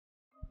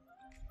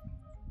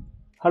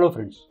Hello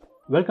friends,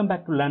 welcome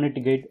back to Learn It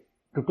Guide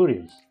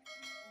tutorials.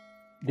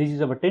 This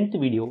is our 10th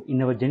video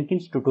in our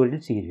Jenkins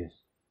tutorial series,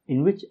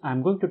 in which I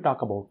am going to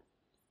talk about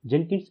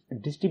Jenkins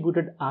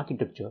distributed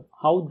architecture,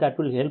 how that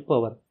will help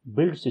our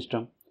build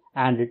system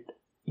and its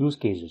use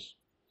cases.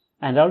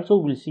 And also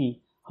we'll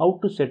see how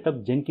to set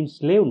up Jenkins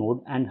slave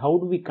node and how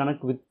do we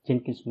connect with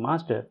Jenkins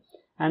master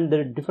and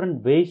the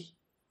different ways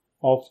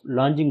of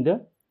launching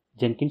the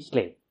Jenkins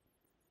slave.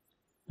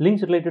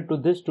 Links related to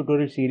this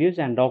tutorial series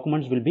and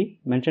documents will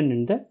be mentioned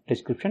in the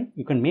description.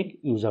 You can make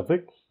use of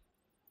it.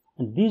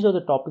 And these are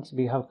the topics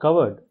we have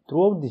covered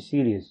throughout this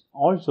series.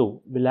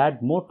 Also, we'll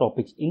add more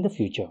topics in the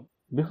future.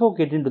 Before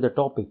getting to the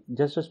topic,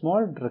 just a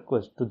small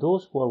request to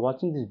those who are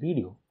watching this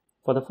video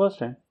for the first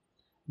time.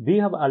 We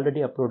have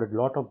already uploaded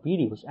a lot of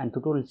videos and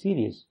tutorial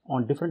series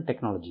on different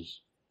technologies.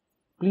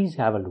 Please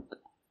have a look.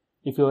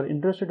 If you are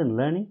interested in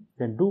learning,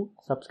 then do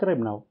subscribe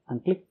now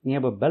and click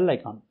nearby bell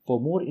icon for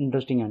more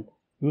interesting and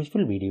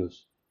useful videos.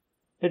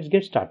 Let's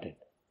get started.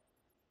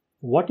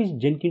 What is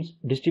Jenkins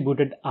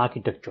distributed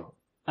architecture?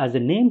 As the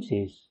name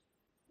says,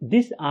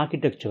 this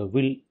architecture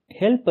will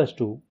help us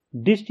to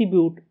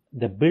distribute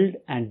the build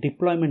and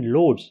deployment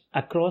loads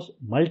across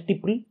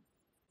multiple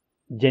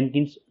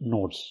Jenkins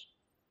nodes.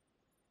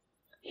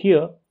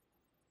 Here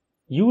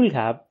you will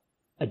have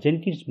a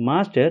Jenkins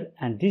master,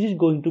 and this is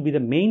going to be the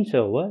main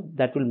server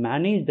that will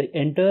manage the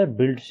entire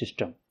build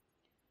system.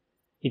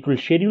 It will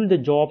schedule the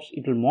jobs,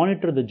 it will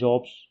monitor the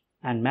jobs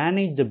and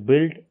manage the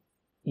build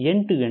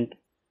end-to-end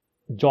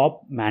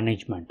job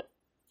management.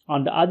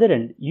 On the other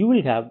end, you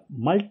will have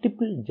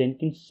multiple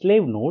Jenkins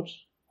slave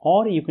nodes,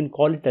 or you can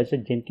call it as a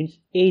Jenkins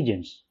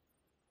agents.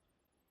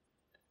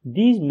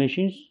 These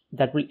machines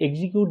that will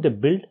execute the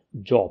build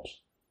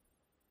jobs.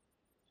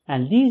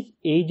 And these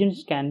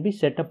agents can be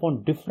set up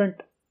on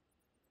different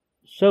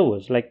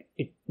servers, like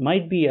it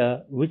might be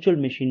a virtual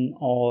machine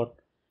or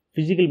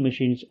physical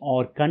machines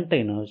or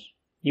containers,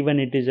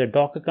 even it is a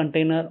Docker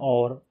container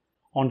or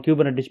on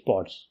Kubernetes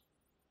pods.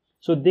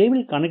 So they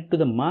will connect to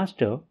the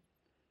master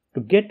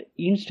to get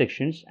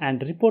instructions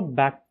and report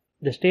back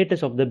the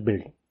status of the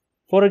build.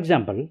 For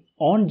example,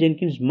 on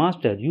Jenkins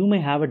master, you may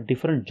have a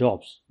different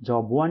jobs,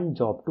 job 1,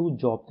 job 2,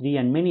 job 3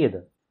 and many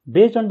other.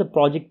 Based on the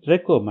project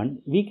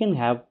requirement, we can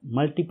have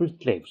multiple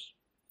slaves.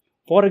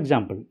 For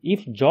example,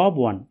 if job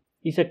 1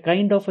 is a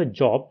kind of a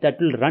job that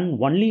will run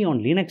only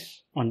on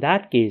Linux, on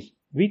that case,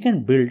 we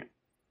can build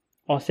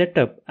or set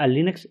up a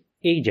Linux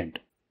agent.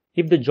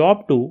 If the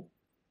job 2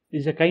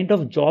 is a kind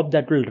of job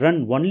that will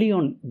run only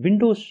on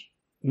Windows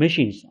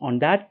machines, on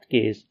that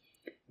case,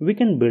 we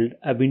can build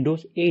a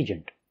Windows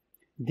agent.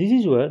 This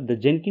is where the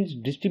Jenkins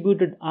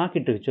distributed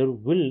architecture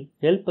will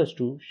help us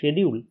to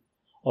schedule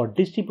or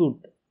distribute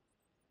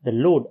the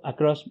load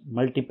across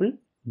multiple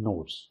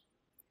nodes.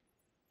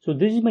 So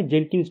this is my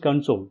Jenkins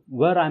console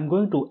where I am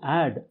going to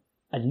add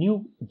a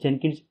new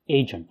Jenkins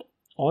agent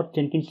or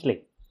Jenkins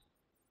slave.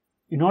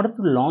 In order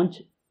to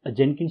launch a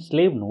Jenkins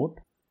slave node,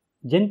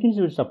 Jenkins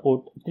will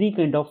support three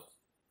kind of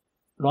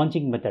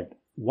launching method.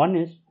 One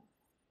is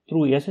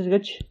through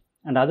SSH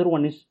and the other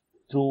one is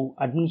through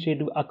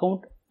administrative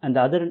account and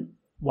the other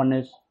one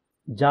is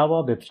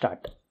Java web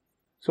start.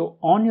 So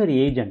on your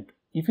agent,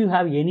 if you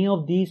have any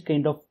of these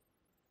kind of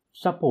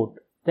support,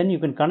 then you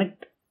can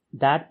connect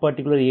that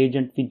particular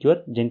agent with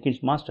your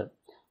Jenkins master.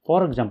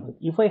 For example,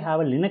 if I have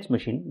a Linux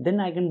machine, then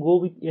I can go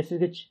with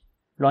SSH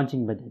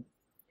launching method.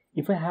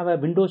 If I have a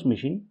Windows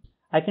machine,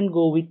 I can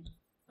go with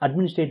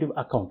administrative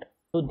account.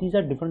 So these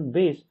are different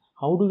ways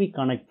how do we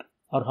connect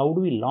or how do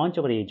we launch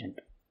our agent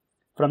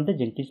from the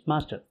Jenkins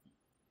master.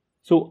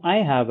 So I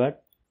have a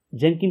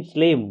Jenkins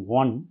slave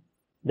 1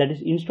 that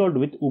is installed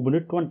with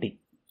Ubuntu 20.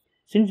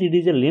 Since it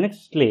is a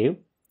Linux slave,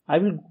 I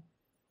will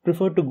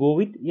prefer to go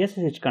with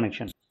SSH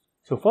connection.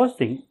 So first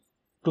thing,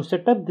 to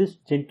set up this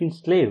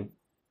Jenkins slave,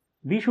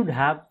 we should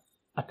have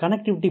a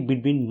connectivity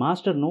between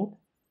master node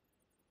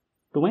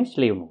to my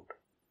slave node.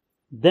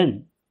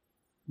 Then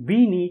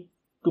we need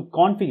to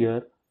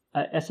configure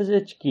a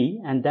SSH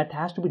key, and that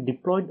has to be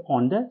deployed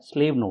on the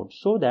slave node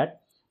so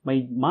that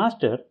my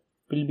master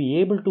will be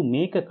able to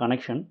make a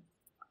connection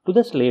to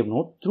the slave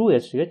node through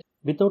SSH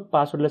without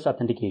passwordless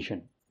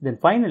authentication. Then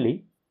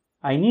finally,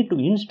 I need to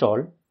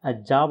install a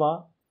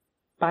Java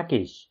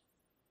package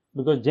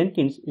because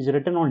Jenkins is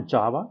written on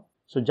Java.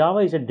 So Java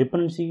is a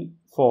dependency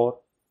for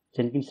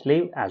Jenkins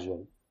slave as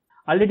well.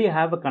 Already I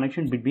have a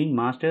connection between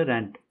master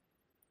and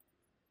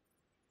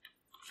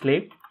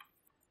slave.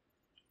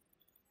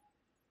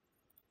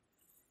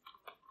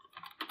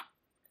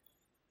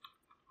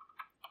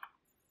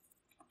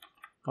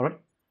 Alright,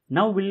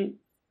 now we'll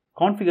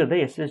configure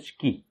the SSH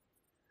key.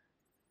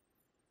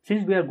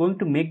 Since we are going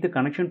to make the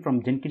connection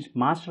from Jenkins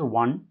master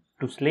 1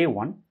 to slave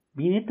 1,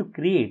 we need to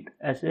create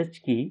SSH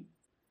key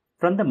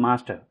from the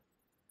master.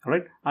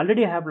 Alright,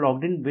 already I have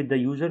logged in with the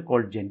user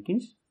called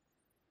Jenkins,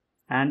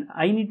 and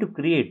I need to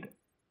create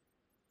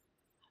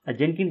a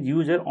Jenkins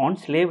user on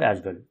slave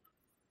as well.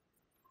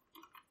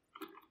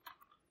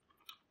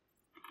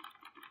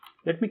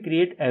 Let me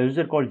create a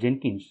user called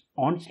Jenkins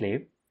on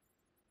slave.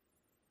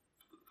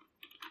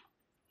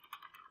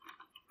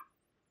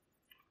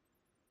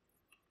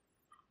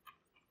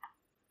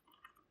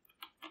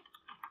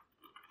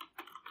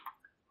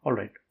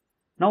 Alright,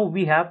 now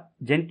we have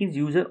Jenkins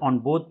user on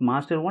both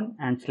master 1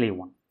 and slave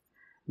 1.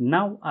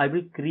 Now I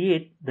will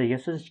create the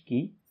SSH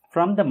key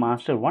from the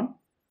master 1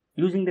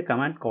 using the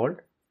command called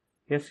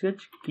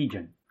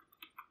shkeygen.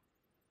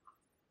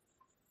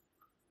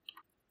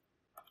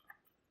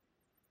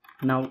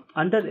 Now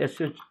under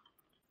SSH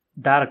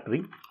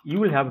directory you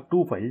will have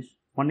two files.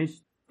 One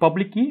is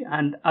public key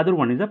and other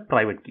one is a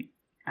private key,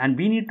 and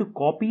we need to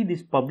copy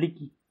this public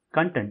key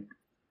content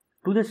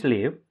to the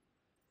slave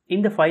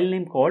in the file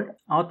name called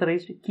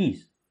authorized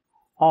keys,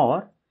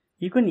 or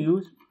you can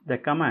use the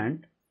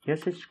command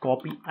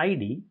shcopy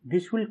id.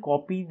 This will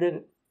copy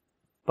the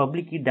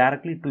public key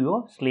directly to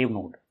your slave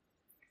node.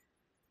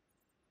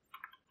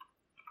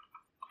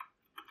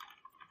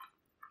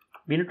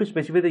 We need to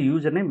specify the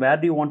username, where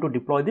do you want to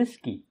deploy this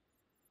key,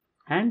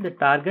 and the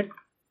target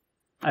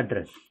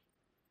address,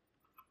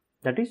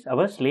 that is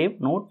our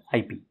slave node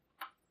IP.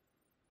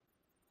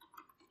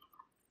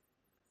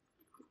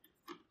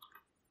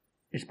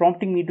 It's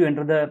prompting me to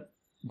enter the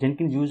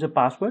Jenkins user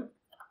password.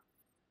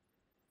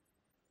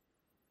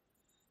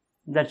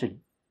 That's it.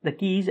 The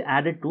key is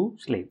added to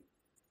slave.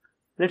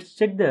 Let's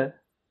check the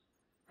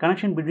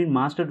connection between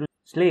master to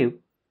slave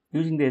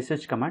using the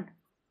SSH command.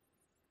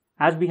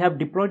 As we have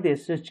deployed the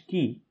SSH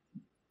key,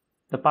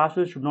 the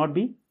password should not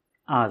be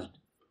asked.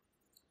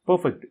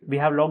 Perfect. We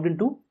have logged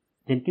into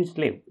Jenkins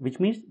slave, which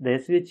means the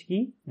SSH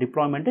key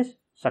deployment is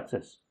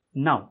success.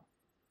 Now,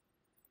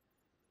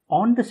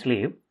 on the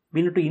slave,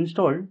 we need to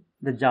install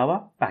the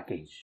Java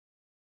package.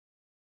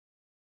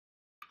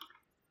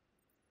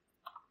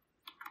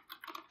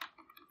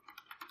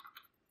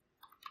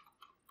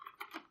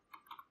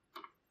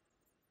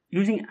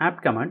 Using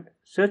apt command,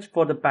 search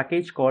for the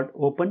package called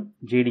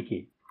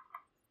OpenJDK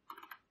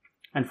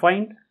and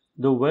find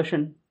the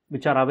version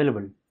which are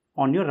available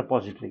on your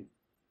repository.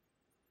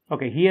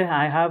 Okay, here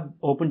I have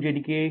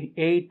OpenJDK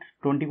 8,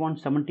 21,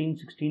 17,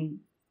 16.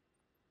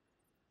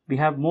 We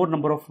have more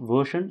number of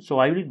versions, so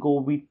I will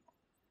go with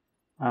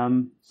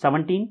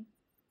 17,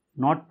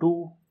 not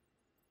too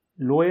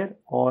lower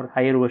or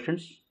higher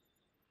versions.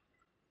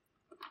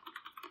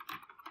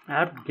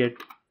 Apt get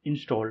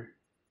install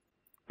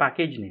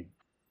package name.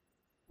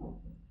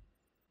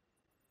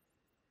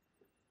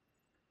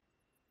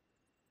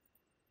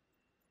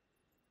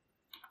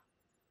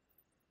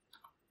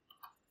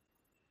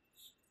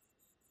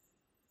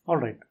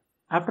 Alright,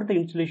 after the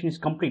installation is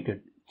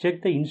completed,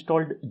 check the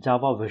installed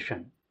Java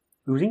version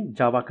using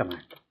Java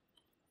command.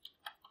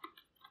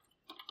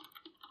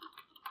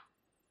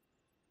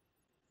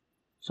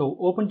 So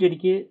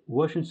OpenJDK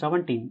version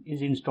 17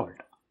 is installed.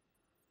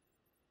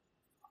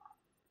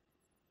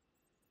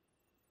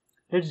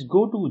 Let's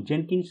go to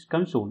Jenkins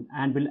console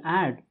and we'll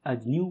add a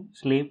new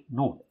slave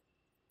node.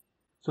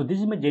 So this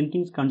is my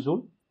Jenkins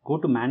console. Go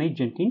to manage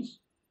Jenkins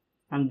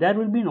and there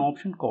will be an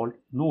option called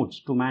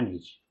nodes to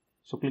manage.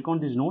 So click on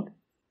this node.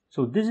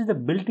 So this is the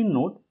built-in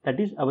node, that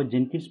is our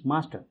Jenkins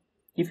master.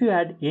 If you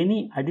add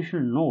any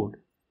additional node,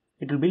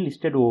 it will be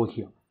listed over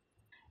here.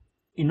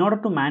 In order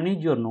to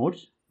manage your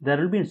nodes, there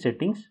will be in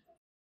settings,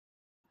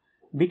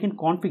 we can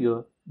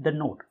configure the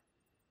node.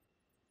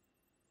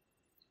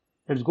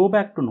 Let's go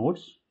back to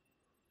nodes.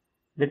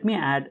 Let me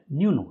add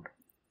new node.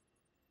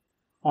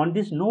 On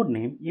this node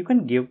name, you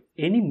can give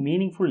any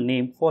meaningful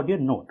name for your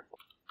node.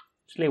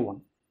 Slave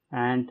 1.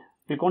 And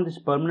click on this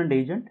permanent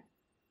agent.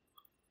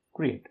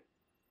 Create.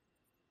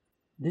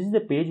 This is the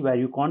page where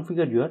you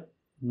configure your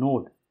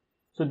node.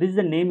 So this is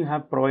the name you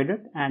have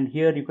provided, and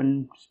here you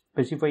can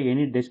specify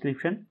any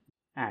description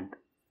and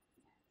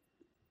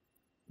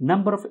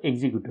number of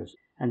executors.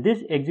 And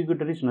this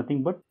executor is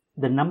nothing but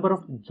the number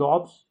of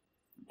jobs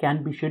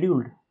can be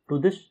scheduled to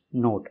this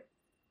node.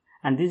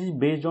 And this is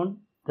based on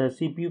the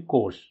CPU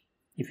cores.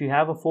 If you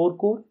have a 4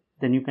 core,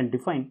 then you can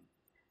define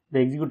the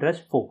executor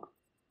as 4.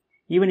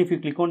 Even if you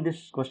click on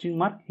this question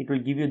mark, it will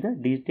give you the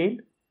detailed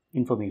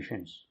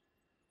informations.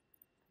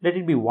 Let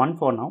it be 1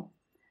 for now.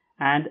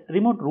 And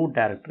remote root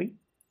directory,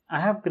 I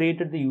have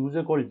created the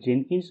user called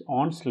Jenkins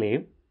on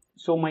slave.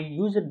 So my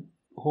user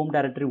home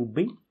directory would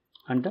be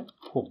under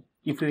home.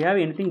 If you have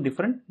anything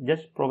different,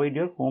 just provide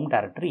your home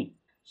directory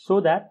so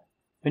that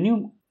when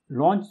you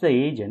launch the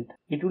agent,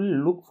 it will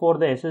look for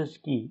the SSH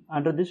key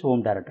under this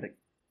home directory.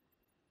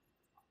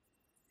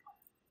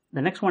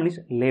 The next one is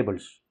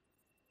labels.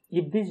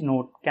 If this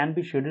node can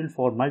be scheduled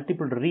for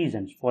multiple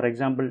reasons, for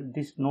example,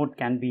 this node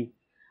can be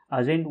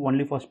assigned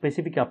only for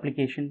specific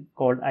application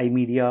called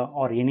iMedia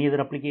or any other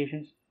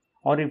applications,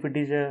 or if it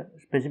is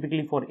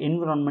specifically for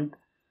environment,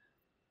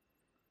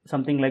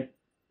 something like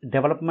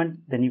development,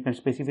 then you can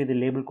specify the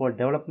label called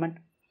development,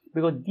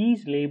 because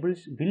these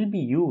labels will be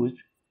used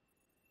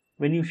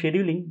when you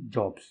scheduling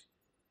jobs.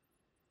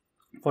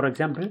 For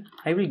example,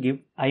 I will give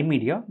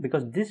iMedia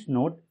because this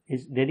node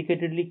is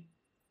dedicatedly,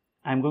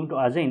 I am going to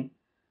assign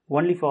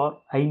only for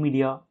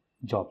iMedia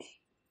jobs.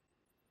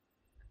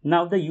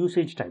 Now the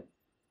usage type.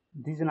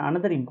 This is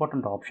another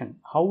important option.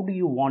 How do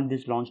you want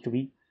this launch to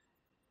be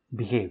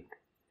behaved?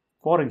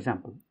 For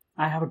example,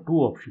 I have two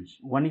options.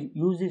 One is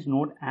use this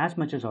node as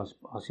much as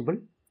possible.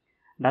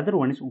 The other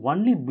one is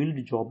only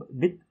build job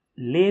with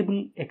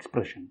label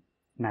expression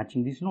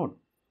matching this node.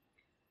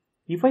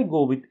 If I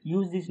go with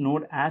use this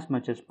node as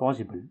much as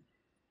possible,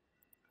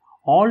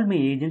 all my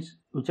agents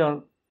which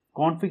are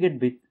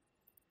configured with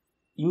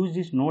use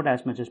this node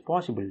as much as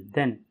possible,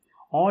 then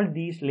all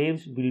these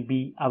slaves will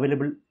be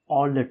available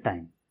all the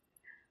time.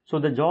 So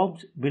the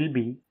jobs will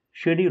be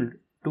scheduled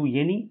to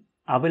any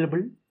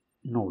available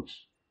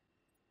nodes.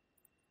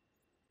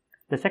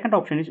 The second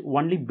option is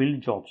only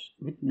build jobs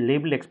with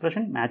label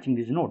expression matching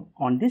this node.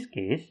 On this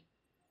case,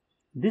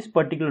 this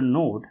particular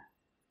node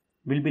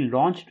will be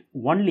launched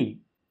only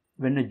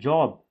when a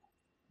job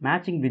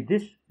matching with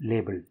this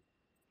label.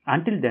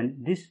 Until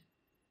then, this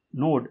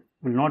node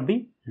will not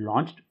be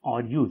launched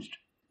or used.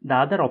 The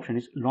other option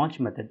is launch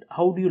method.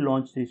 How do you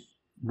launch this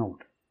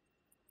node?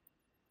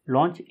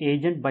 Launch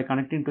agent by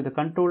connecting to the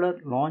controller,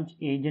 launch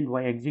agent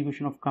via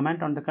execution of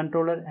command on the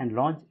controller, and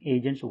launch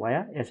agents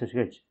via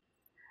SSH.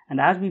 And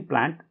as we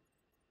planned,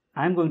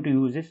 I am going to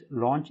use this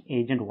launch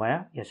agent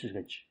via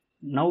SSH.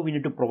 Now we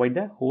need to provide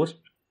the host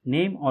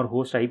name or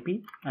host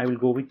IP. I will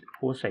go with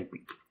host IP.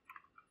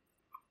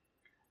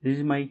 This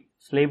is my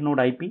slave node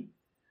IP.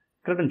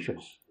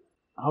 Credentials.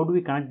 How do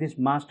we connect this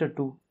master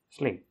to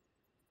slave?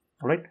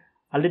 Alright.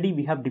 Already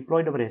we have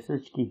deployed our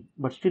SSH key,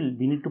 but still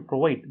we need to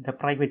provide the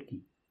private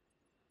key.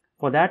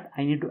 For that,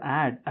 I need to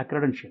add a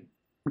credential.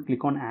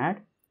 Click on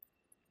add,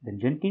 then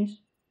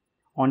Jenkins.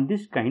 On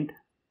this kind,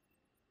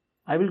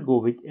 I will go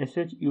with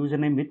SH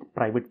username with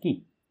private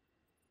key.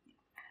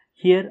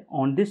 Here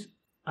on this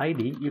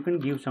ID, you can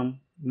give some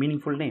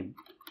meaningful name.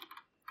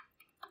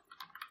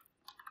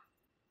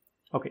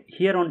 Okay,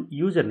 here on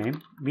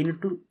username, we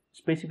need to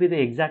specify the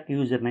exact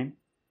username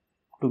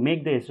to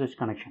make the SSH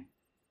connection.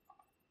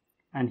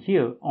 And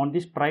here on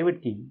this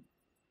private key,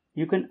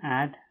 you can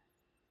add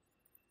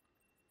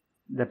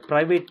the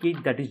private key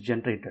that is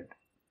generated.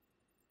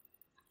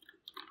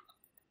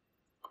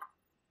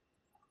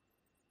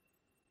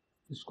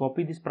 Just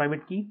copy this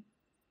private key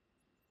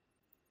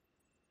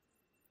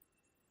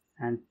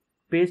and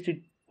paste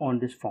it on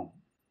this form.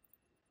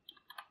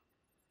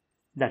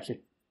 That's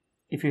it.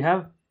 If you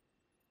have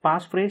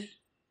passphrase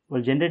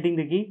while generating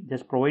the key,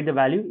 just provide the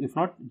value. If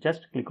not,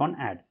 just click on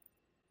add.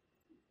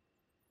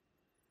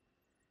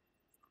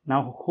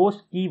 Now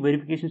host key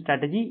verification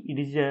strategy. It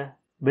is a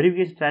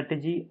verification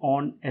strategy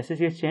on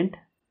SSH sent.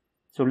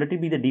 So let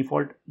it be the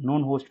default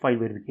known host file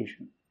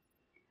verification.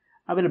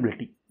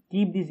 Availability.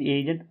 Keep this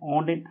agent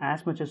online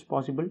as much as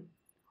possible.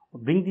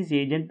 Bring this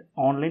agent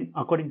online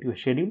according to a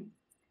schedule.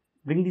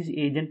 Bring this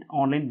agent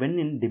online when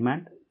in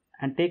demand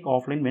and take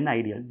offline when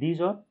ideal. These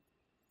are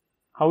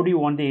how do you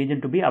want the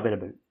agent to be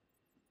available.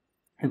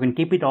 You can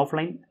keep it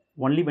offline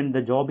only when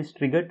the job is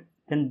triggered,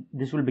 then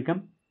this will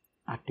become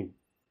active.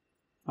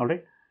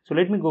 Alright. So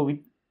let me go with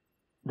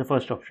the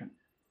first option.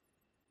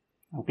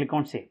 Now click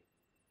on save.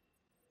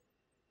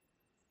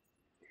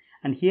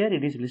 And here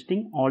it is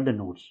listing all the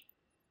nodes.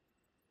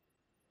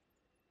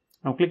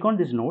 Now click on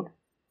this node.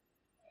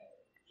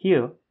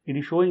 Here it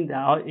is showing that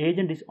our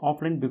agent is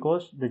offline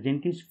because the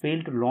Jenkins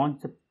failed to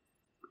launch the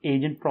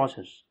agent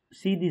process.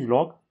 See this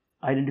log,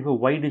 identify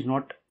why it is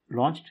not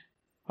launched.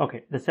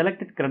 Okay, the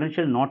selected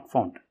credential not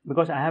found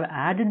because I have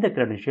added the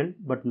credential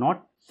but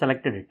not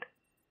selected it.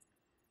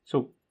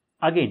 So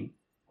again,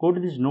 go to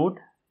this node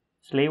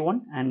slave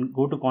 1 and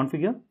go to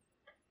configure.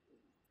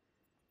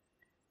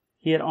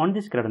 Here on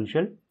this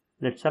credential,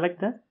 let's select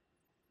the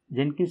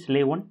Jenkins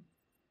slave 1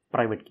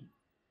 private key.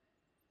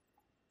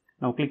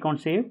 Now click on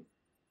save.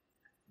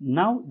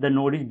 Now the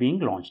node is being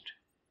launched.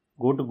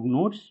 Go to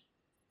nodes.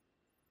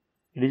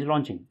 It is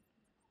launching.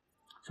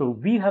 So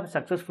we have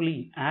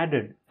successfully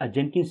added a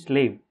Jenkins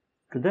slave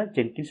to the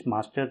Jenkins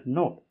master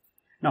node.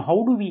 Now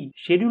how do we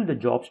schedule the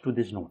jobs to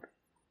this node?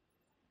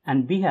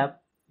 And we have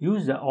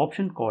used the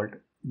option called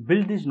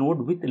build this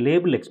node with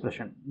label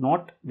expression.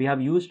 Not we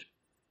have used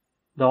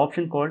the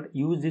option called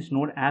use this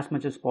node as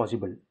much as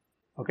possible.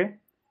 Okay.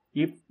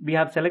 If we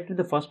have selected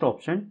the first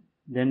option,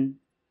 then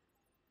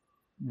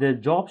the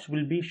jobs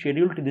will be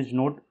scheduled to this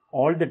node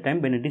all the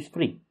time when it is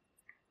free.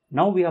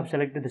 Now we have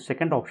selected the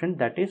second option,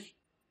 that is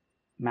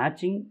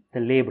matching the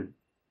label.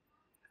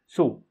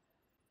 So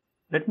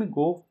let me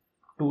go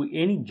to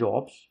any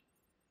jobs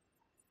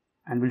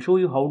and we'll show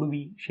you how do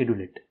we schedule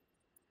it.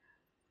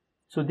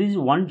 So this is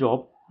one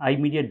job,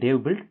 iMedia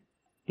dev build.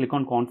 Click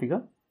on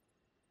configure.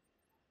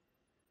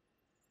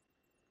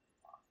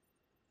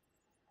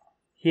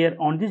 Here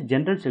on this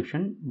general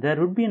section, there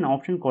would be an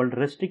option called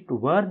restrict to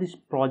where this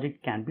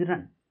project can be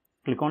run.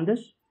 Click on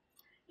this.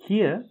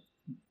 Here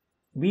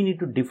we need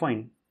to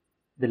define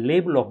the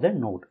label of the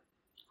node.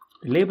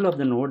 The label of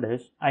the node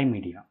is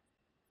iMedia.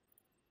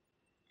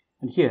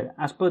 And here,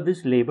 as per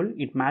this label,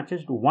 it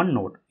matches to one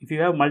node. If you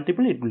have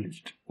multiple, it will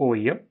list over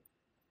here.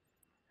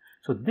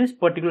 So this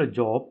particular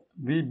job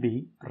will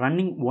be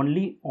running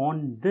only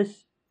on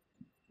this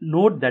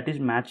node that is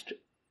matched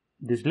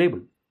this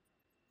label.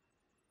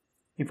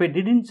 If I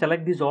didn't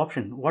select this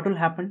option, what will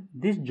happen?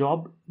 This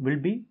job will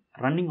be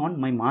running on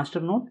my master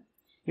node.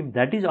 If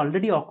that is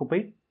already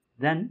occupied,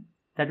 then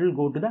that will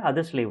go to the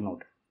other slave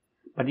node.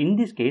 But in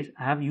this case,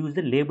 I have used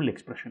the label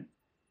expression.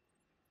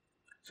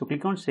 So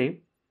click on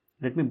save.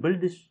 Let me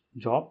build this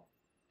job,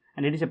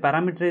 and it is a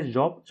parameterized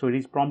job, so it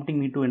is prompting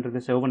me to enter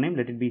the server name.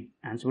 Let it be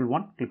Ansible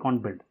 1. Click on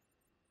build.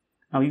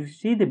 Now you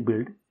see the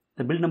build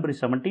number is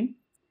 17,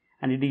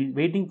 and it is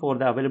waiting for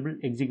the available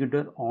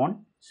executor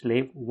on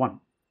slave 1.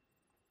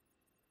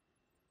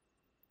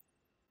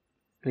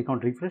 Click on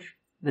refresh.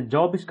 The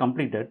job is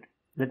completed.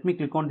 Let me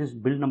click on this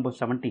build number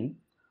 17.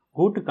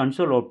 Go to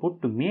console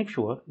output to make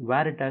sure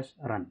where it has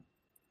run.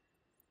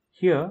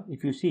 Here,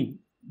 if you see,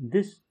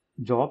 this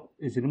job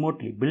is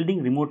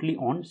building remotely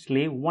on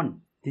slave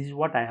 1. This is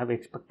what I have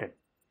expected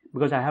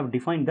because I have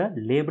defined the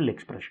label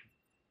expression.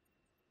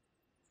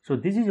 So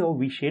this is how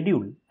we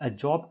schedule a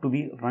job to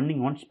be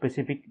running on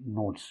specific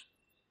nodes.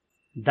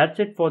 That's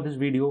it for this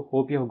video.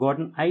 Hope you have got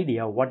an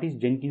idea what is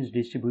Jenkins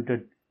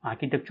distributed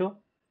architecture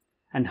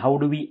and how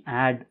do we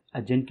add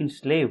a Jenkins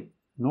slave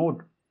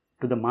node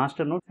to the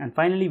master node. And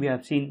finally, we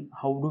have seen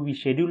how do we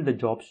schedule the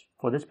jobs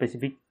for the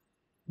specific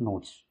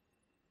nodes.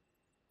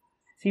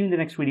 See you in the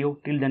next video.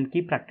 Till then,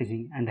 keep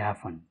practicing and have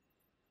fun.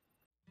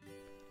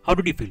 How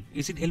did you feel?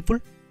 Is it helpful?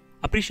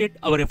 Appreciate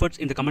our efforts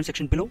in the comment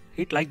section below.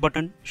 Hit like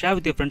button, share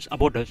with your friends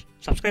about us,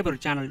 subscribe our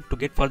channel to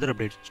get further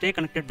updates. Stay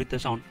connected with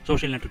us on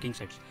social networking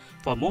sites.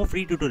 For more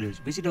free tutorials,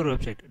 visit our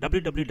website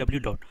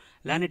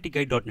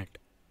www.lanetguide.net.